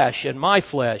flesh and my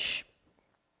flesh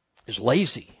is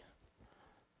lazy.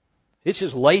 It's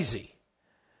just lazy.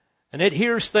 And it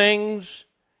hears things,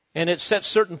 and it sets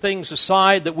certain things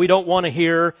aside that we don't want to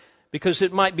hear because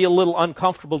it might be a little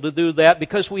uncomfortable to do that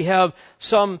because we have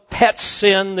some pet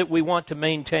sin that we want to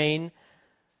maintain.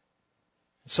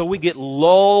 So we get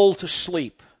lulled to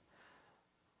sleep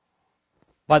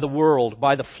by the world,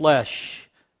 by the flesh,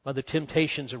 by the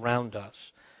temptations around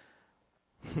us.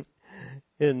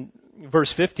 In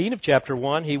verse 15 of chapter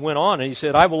 1, he went on and he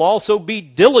said, "I will also be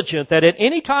diligent that at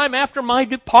any time after my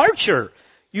departure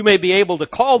you may be able to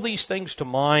call these things to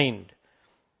mind."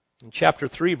 In chapter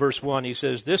 3, verse 1, he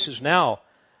says, "This is now,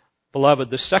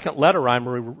 beloved, the second letter I'm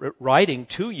writing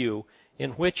to you,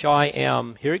 in which I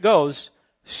am," here it goes,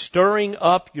 "stirring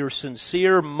up your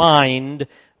sincere mind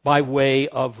by way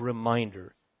of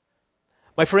reminder."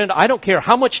 My friend, I don't care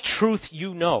how much truth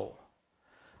you know.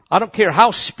 I don't care how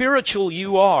spiritual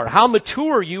you are, how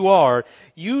mature you are,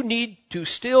 you need to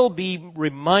still be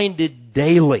reminded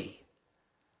daily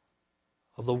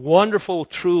of the wonderful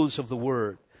truths of the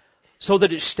Word, so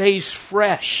that it stays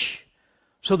fresh,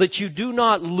 so that you do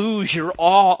not lose your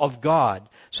awe of God,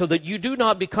 so that you do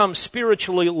not become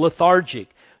spiritually lethargic,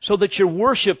 so that your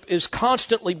worship is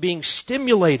constantly being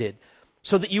stimulated,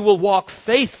 so that you will walk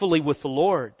faithfully with the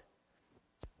Lord.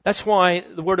 That's why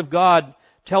the Word of God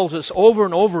tells us over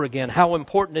and over again how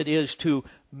important it is to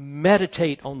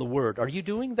meditate on the Word. Are you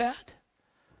doing that?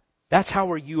 That's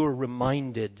how you are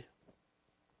reminded.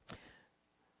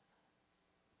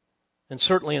 And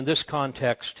certainly in this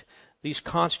context, these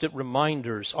constant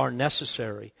reminders are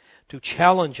necessary to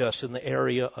challenge us in the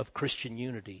area of Christian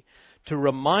unity, to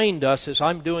remind us, as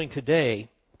I'm doing today,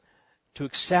 to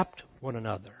accept one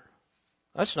another.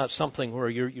 That's not something where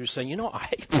you're saying, you know,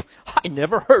 I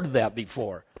never heard of that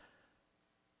before.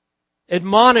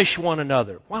 Admonish one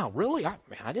another. Wow, really?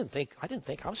 I didn't think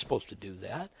I was supposed to do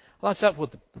that. Well,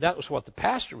 that was what the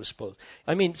pastor was supposed to.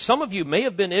 I mean, some of you may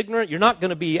have been ignorant. You're not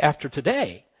going to be after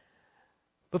today.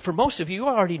 But for most of you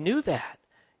already knew that.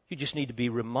 You just need to be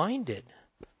reminded.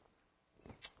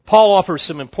 Paul offers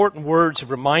some important words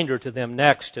of reminder to them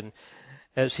next, and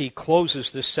as he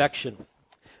closes this section.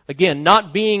 Again,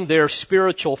 not being their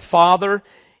spiritual father,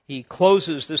 he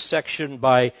closes this section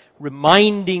by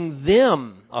reminding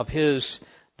them of his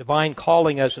divine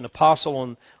calling as an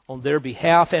apostle on their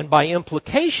behalf, and by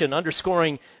implication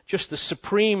underscoring just the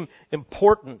supreme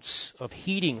importance of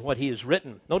heeding what he has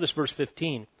written. Notice verse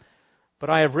 15. "But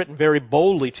I have written very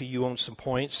boldly to you on some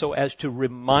points, so as to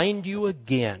remind you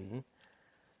again,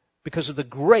 because of the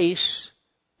grace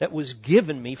that was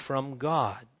given me from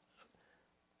God,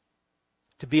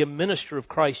 to be a minister of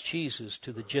Christ Jesus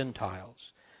to the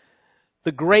Gentiles."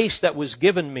 The grace that was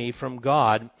given me from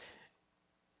God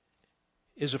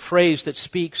is a phrase that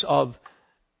speaks of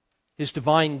his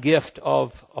divine gift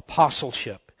of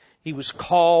apostleship. He was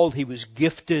called, he was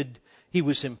gifted, he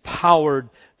was empowered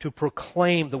to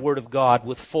proclaim the Word of God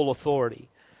with full authority.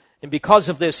 And because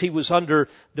of this, he was under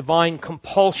divine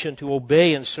compulsion to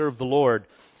obey and serve the Lord.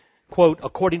 Quote,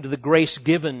 "according to the grace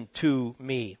given to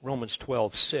me," Romans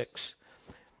 12:6.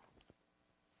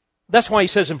 That's why he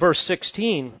says in verse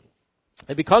 16,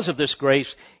 that because of this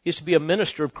grace, he is to be a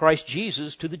minister of Christ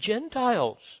Jesus to the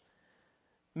Gentiles,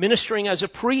 ministering as a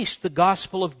priest the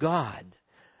gospel of God,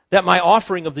 that my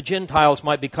offering of the Gentiles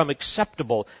might become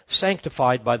acceptable,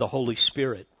 sanctified by the Holy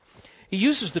Spirit. He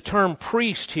uses the term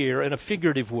priest here in a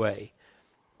figurative way.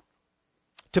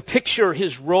 to picture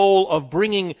his role of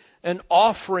bringing an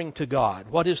offering to God.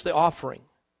 What is the offering?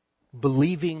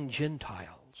 Believing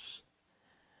Gentiles.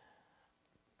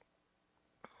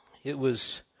 It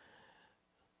was,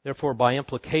 therefore, by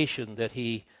implication that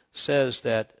he says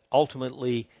that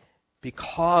ultimately,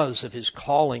 because of his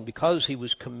calling, because he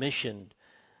was commissioned,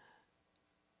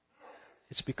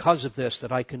 it's because of this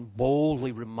that I can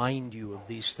boldly remind you of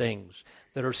these things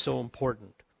that are so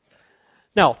important.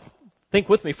 Now, think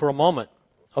with me for a moment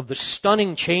of the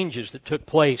stunning changes that took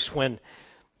place when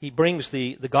he brings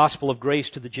the gospel of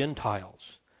grace to the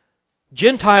Gentiles.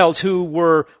 Gentiles who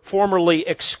were formerly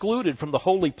excluded from the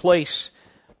holy place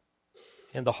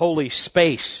and the holy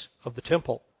space of the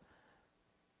temple.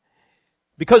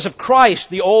 Because of Christ,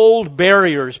 the old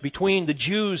barriers between the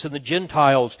Jews and the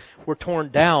Gentiles were torn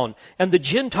down, and the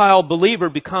Gentile believer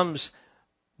becomes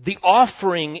the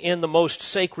offering in the most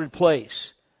sacred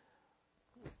place.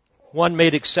 One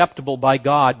made acceptable by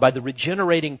God by the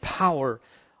regenerating power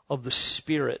of the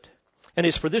Spirit. And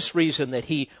it's for this reason that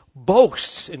he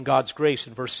boasts in God's grace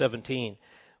in verse 17,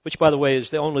 which, by the way, is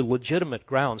the only legitimate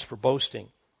grounds for boasting.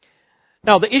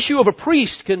 Now, the issue of a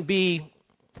priest can be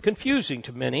confusing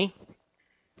to many.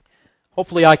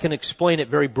 Hopefully I can explain it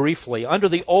very briefly. Under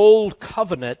the Old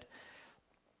Covenant,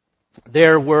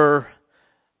 there were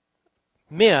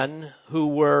men who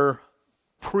were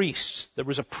priests. There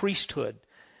was a priesthood.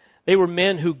 They were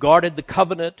men who guarded the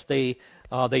covenant. They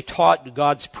taught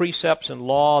God's precepts and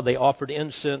law. They offered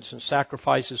incense and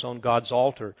sacrifices on God's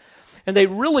altar. And they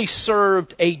really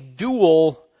served a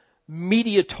dual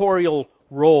mediatorial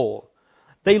role.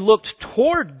 They looked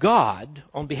toward God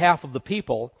on behalf of the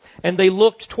people, and they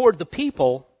looked toward the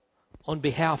people on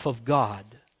behalf of God.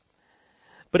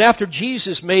 But after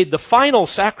Jesus made the final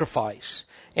sacrifice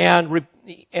and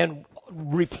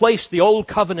replaced the old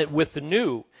covenant with the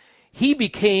new, he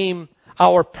became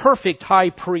our perfect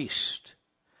high priest.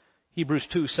 Hebrews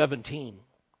 2:17.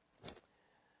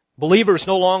 Believers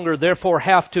no longer therefore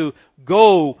have to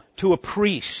go to a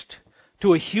priest,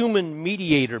 to a human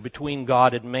mediator between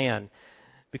God and man.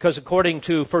 Because according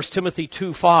to 1 Timothy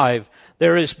 2:5,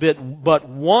 there is but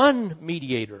one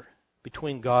mediator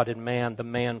between God and man, the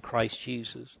man Christ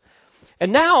Jesus.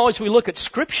 And now, as we look at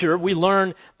Scripture, we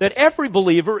learn that every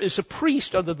believer is a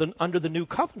priest under the new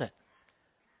covenant.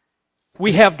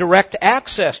 We have direct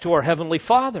access to our Heavenly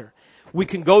Father. We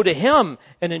can go to Him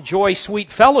and enjoy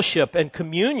sweet fellowship and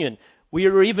communion. We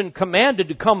are even commanded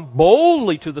to come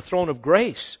boldly to the throne of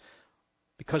grace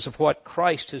because of what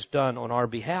Christ has done on our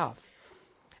behalf.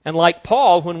 And like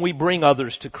Paul, when we bring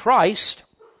others to Christ,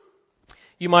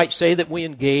 you might say that we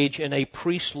engage in a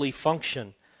priestly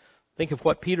function. Think of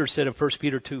what Peter said in 1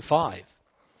 Peter 2:5.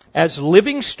 As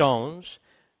living stones,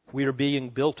 we are being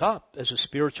built up as a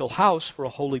spiritual house for a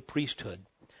holy priesthood,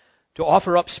 to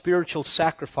offer up spiritual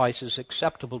sacrifices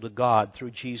acceptable to God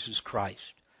through Jesus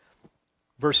Christ.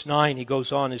 Verse 9, he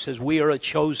goes on and says, we are a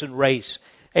chosen race,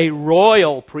 a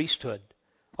royal priesthood,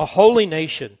 a holy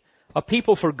nation, a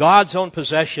people for God's own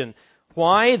possession.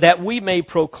 Why? That we may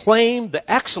proclaim the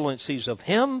excellencies of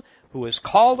Him who has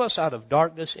called us out of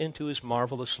darkness into His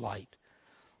marvelous light.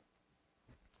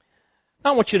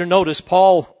 Now I want you to notice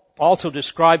Paul also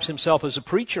describes himself as a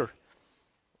preacher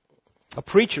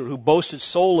who boasted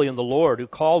solely in the Lord, who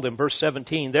called him, verse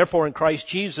 17, therefore in Christ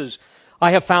Jesus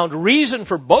I have found reason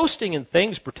for boasting in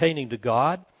things pertaining to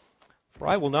God, for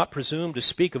I will not presume to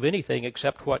speak of anything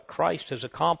except what Christ has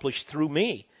accomplished through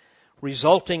me,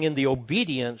 resulting in the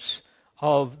obedience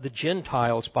of the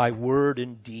Gentiles by word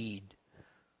and deed.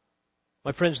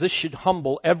 My friends, this should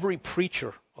humble every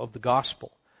preacher of the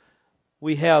gospel.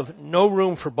 We have no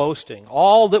room for boasting.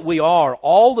 All that we are,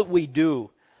 all that we do,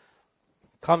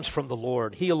 comes from the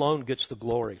Lord. He alone gets the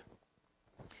glory.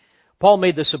 Paul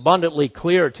made this abundantly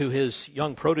clear to his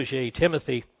young protege,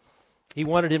 Timothy. He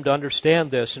wanted him to understand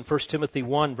this. In 1 Timothy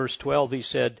 1, verse 12, he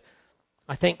said,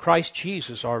 I thank Christ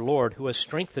Jesus our Lord, who has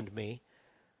strengthened me,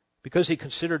 because He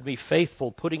considered me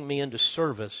faithful, putting me into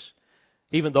service,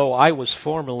 even though I was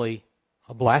formerly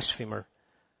a blasphemer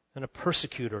and a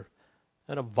persecutor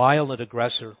and a violent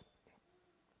aggressor.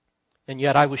 And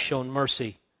yet I was shown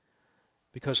mercy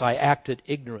because I acted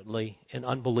ignorantly in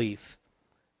unbelief,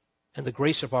 and the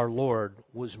grace of our Lord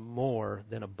was more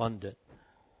than abundant.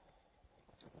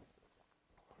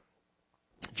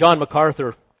 John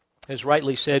MacArthur has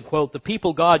rightly said, quote, the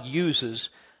people God uses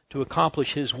to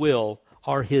accomplish His will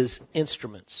are His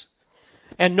instruments.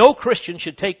 And no Christian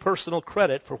should take personal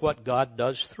credit for what God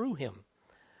does through him.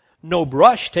 No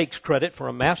brush takes credit for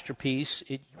a masterpiece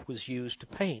it was used to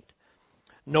paint.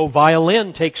 No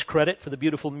violin takes credit for the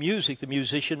beautiful music the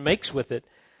musician makes with it.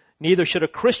 Neither should a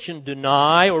Christian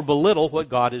deny or belittle what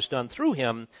God has done through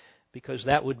him, because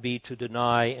that would be to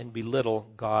deny and belittle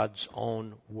God's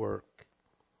own work.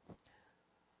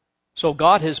 So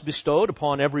God has bestowed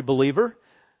upon every believer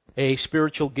a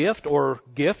spiritual gift, or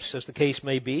gifts, as the case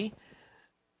may be.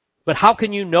 But how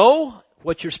can you know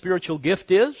what your spiritual gift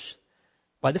is?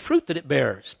 By the fruit that it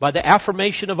bears, by the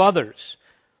affirmation of others,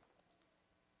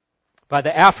 by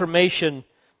the affirmation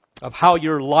of how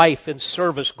your life and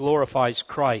service glorifies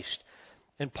Christ.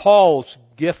 And Paul's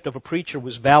gift of a preacher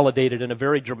was validated in a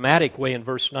very dramatic way in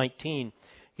verse 19.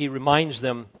 He reminds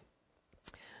them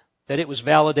that it was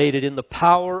validated in the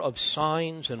power of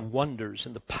signs and wonders,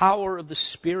 in the power of the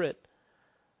Spirit.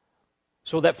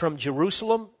 So that from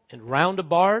Jerusalem and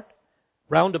roundabout,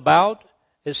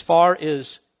 as far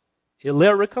as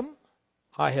Illyricum,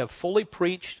 I have fully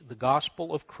preached the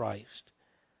gospel of Christ.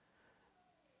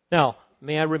 Now,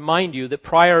 may I remind you that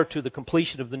prior to the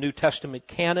completion of the New Testament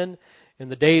canon, in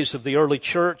the days of the early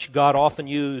church, God often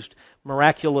used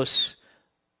miraculous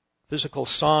physical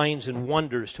signs and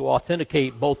wonders to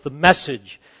authenticate both the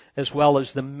message as well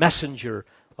as the messenger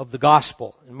of the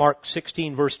gospel. In Mark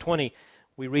 16, verse 20,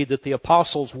 we read that the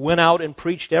apostles went out and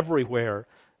preached everywhere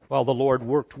while the Lord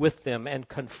worked with them and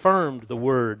confirmed the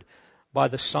word by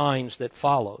the signs that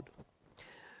followed.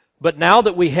 But now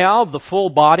that we have the full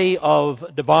body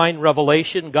of divine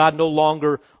revelation, God no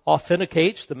longer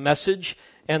authenticates the message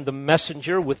and the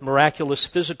messenger with miraculous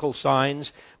physical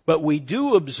signs, but we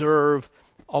do observe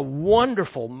a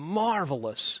wonderful,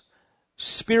 marvelous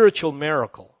spiritual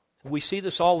miracle. We see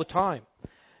this all the time.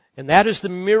 And that is the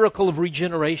miracle of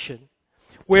regeneration,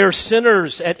 where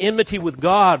sinners at enmity with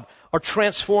God are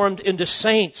transformed into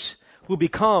saints who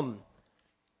become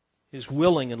His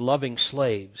willing and loving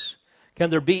slaves. Can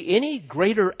there be any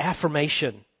greater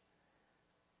affirmation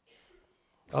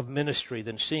of ministry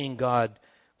than seeing God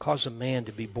cause a man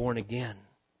to be born again?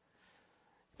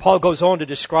 Paul goes on to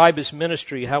describe his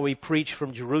ministry, how he preached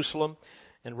from Jerusalem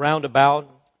and roundabout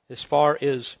as far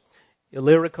as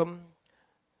Illyricum.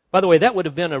 By the way, that would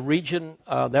have been a region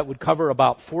that would cover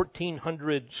about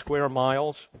 1,400 square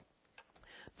miles.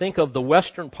 Think of the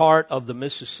western part of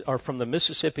the or from the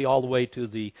Mississippi all the way to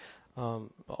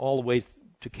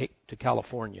to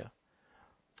California.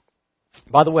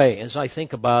 By the way, as I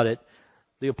think about it,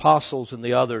 the apostles and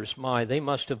the others, they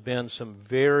must have been some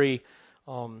very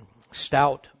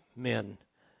stout men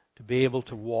to be able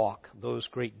to walk those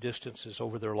great distances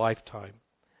over their lifetime.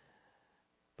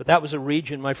 But that was a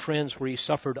region, my friends, where he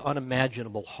suffered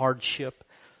unimaginable hardship,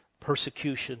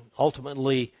 persecution,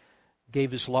 ultimately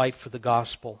gave his life for the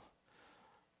gospel.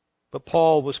 But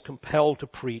Paul was compelled to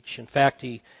preach. In fact,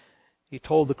 he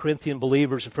told the Corinthian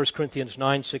believers in 1 Corinthians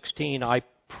 9:16, I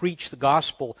preach the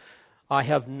gospel. I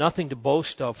have nothing to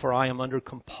boast of, for I am under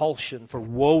compulsion, for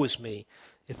woe is me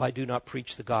if I do not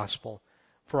preach the gospel.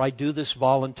 For I do this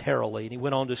voluntarily. And he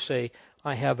went on to say,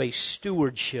 I have a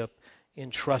stewardship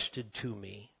entrusted to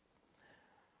me.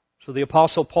 So the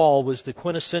Apostle Paul was the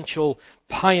quintessential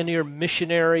pioneer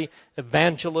missionary,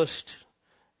 evangelist,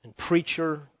 and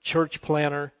preacher, church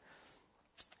planner.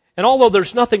 And although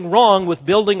there's nothing wrong with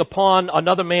building upon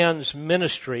another man's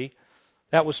ministry,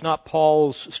 that was not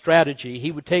Paul's strategy.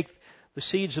 He would take the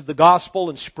seeds of the gospel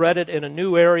and spread it in a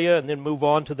new area and then move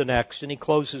on to the next. And he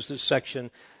closes this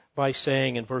section by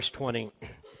saying in verse 20,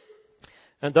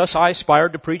 and thus I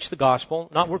aspired to preach the gospel,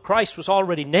 not where Christ was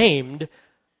already named,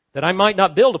 that I might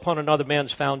not build upon another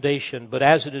man's foundation, but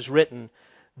as it is written,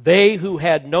 they who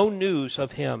had no news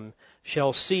of him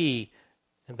shall see,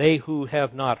 and they who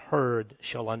have not heard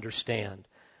shall understand.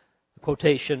 A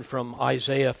quotation from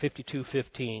Isaiah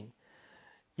 52:15.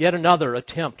 Yet another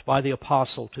attempt by the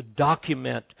apostle to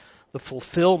document the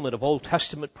fulfillment of Old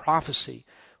Testament prophecy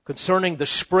concerning the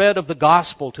spread of the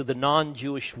gospel to the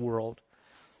non-Jewish world.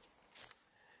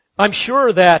 I'm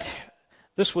sure that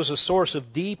this was a source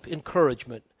of deep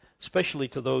encouragement, especially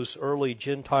to those early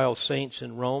Gentile saints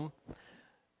in Rome.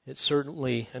 It's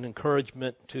certainly an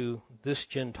encouragement to this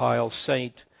Gentile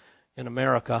saint in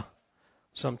America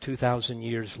some 2,000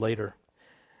 years later.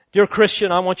 Dear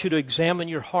Christian, I want you to examine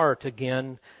your heart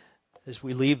again as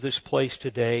we leave this place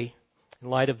today in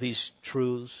light of these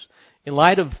truths, in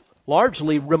light of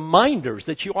largely reminders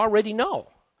that you already know,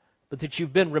 but that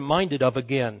you've been reminded of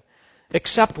again.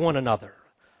 Accept one another.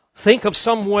 Think of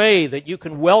some way that you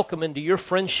can welcome into your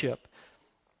friendship,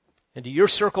 into your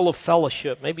circle of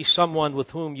fellowship, maybe someone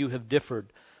with whom you have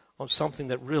differed on something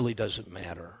that really doesn't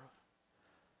matter.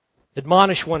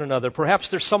 Admonish one another. Perhaps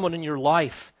there's someone in your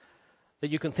life that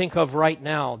you can think of right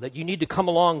now that you need to come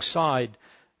alongside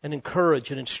and encourage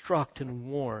and instruct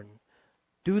and warn.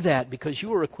 Do that because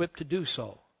you are equipped to do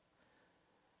so.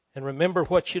 And remember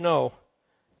what you know.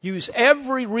 Use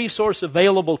every resource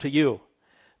available to you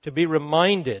to be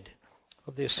reminded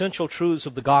of the essential truths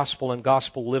of the gospel and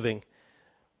gospel living.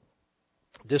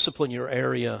 Discipline your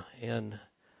area in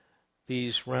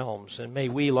these realms. And may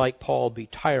we, like Paul, be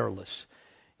tireless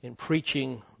in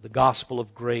preaching the gospel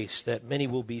of grace, that many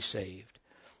will be saved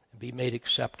and be made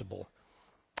acceptable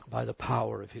by the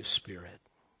power of His Spirit.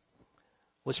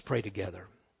 Let's pray together.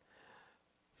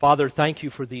 Father, thank you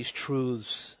for these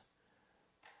truths.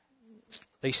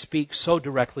 They speak so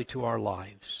directly to our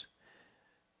lives.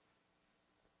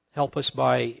 Help us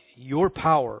by your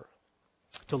power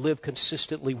to live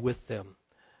consistently with them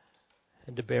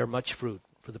and to bear much fruit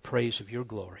for the praise of your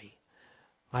glory.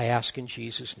 I ask in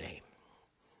Jesus' name.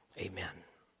 Amen.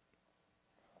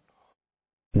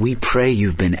 We pray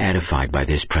you've been edified by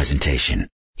this presentation.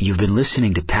 You've been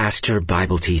listening to pastor,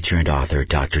 Bible teacher, and author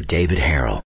Dr. David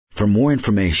Harrell. For more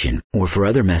information or for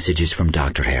other messages from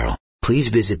Dr. Harrell, please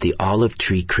visit the Olive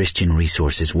Tree Christian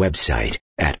Resources website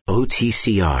at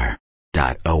otcr.org.